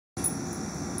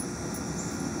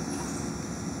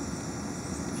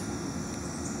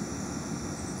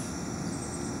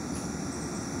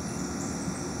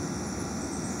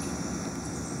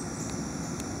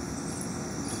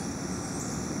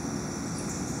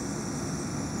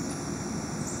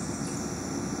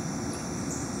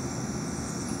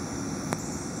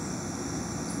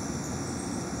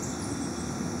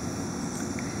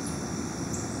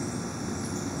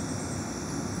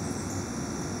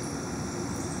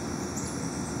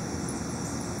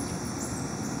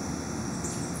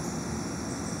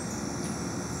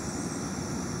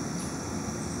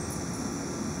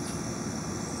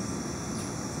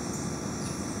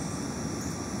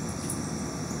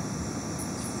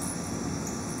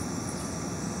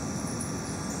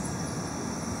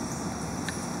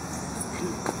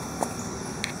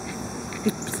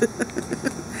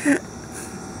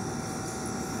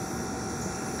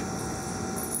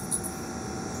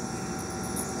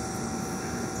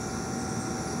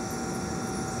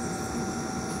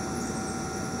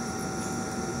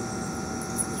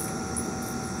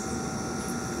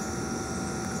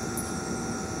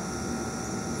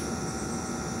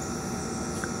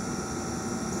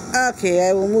Okay,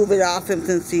 I will move it off him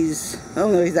since he's...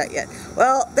 Oh, no, he's not yet.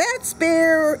 Well, that's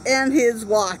Bear and his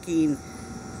walking.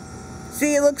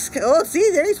 See, it looks... Oh,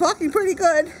 see, there he's walking pretty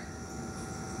good.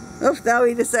 Oops, now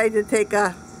he decided to take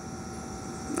a...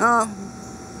 Oh,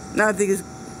 now I think he's...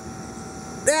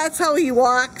 That's how he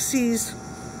walks. He's...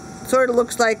 Sort of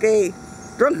looks like a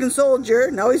drunken soldier.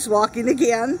 Now he's walking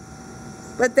again.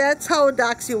 But that's how a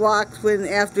Dachshund walks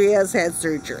after he has had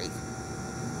surgery.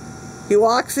 He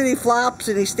walks and he flops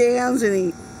and he stands and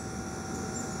he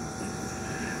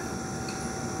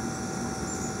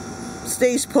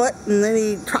stays put, and then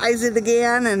he tries it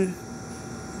again, and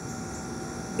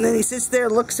then he sits there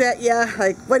and looks at you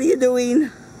like, what are you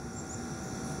doing?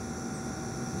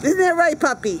 Isn't that right,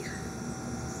 puppy?